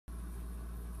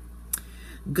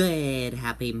Good,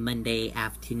 happy Monday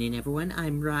afternoon, everyone.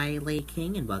 I'm Riley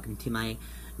King, and welcome to my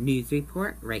news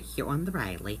report right here on the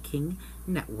Riley King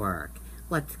Network.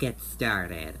 Let's get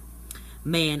started.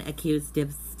 Man accused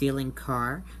of stealing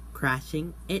car,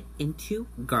 crashing it into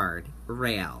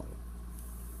guardrail.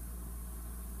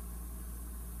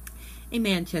 A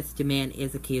Manchester man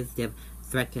is accused of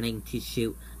threatening to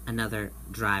shoot another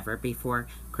driver before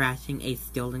crashing a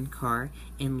stolen car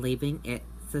and leaving it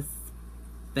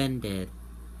suspended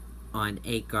on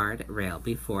a guardrail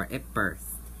before it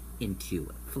burst into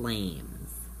flames.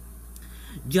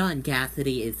 John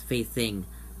Cassidy is facing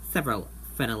several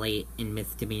felony and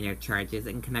misdemeanor charges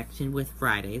in connection with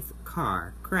Friday's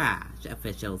car crash.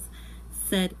 Officials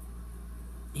said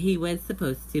he was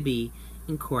supposed to be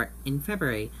in court in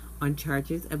February on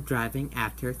charges of driving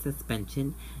after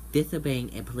suspension,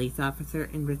 disobeying a police officer,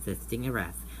 and resisting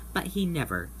arrest, but he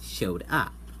never showed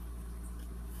up.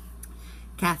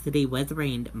 Cassidy was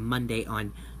arraigned Monday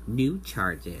on new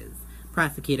charges.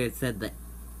 Prosecutors said the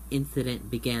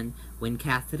incident began when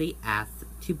Cassidy asked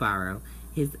to borrow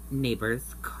his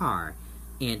neighbor's car,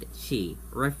 and she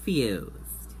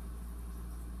refused.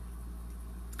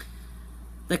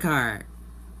 The car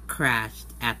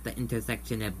crashed at the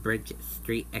intersection of Bridge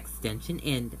Street Extension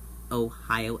and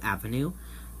Ohio Avenue.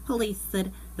 Police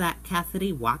said that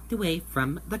Cassidy walked away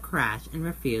from the crash and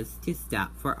refused to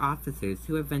stop for officers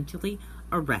who eventually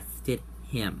arrested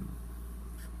him.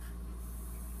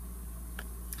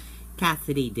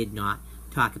 Cassidy did not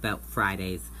talk about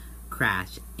Friday's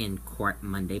crash in court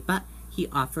Monday, but he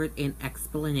offered an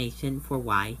explanation for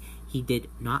why he did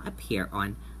not appear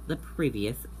on the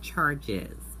previous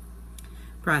charges.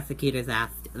 Prosecutors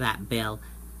asked that bail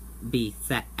be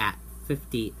set at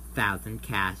 $50,000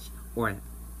 cash or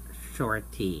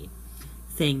surety,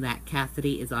 saying that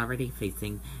Cassidy is already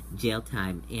facing jail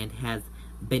time and has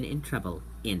been in trouble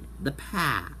in the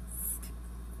past.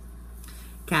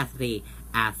 Cassidy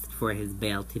asked for his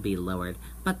bail to be lowered,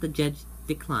 but the judge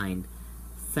declined,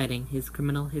 citing his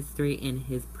criminal history and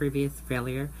his previous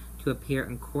failure to appear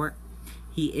in court.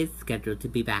 He is scheduled to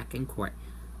be back in court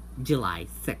July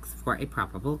 6th for a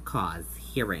probable cause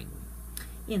hearing.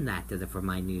 And that does it for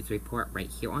my news report right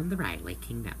here on the Riley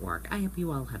King Network. I hope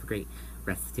you all have a great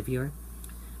rest of your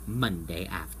Monday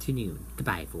afternoon.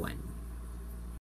 Goodbye, everyone.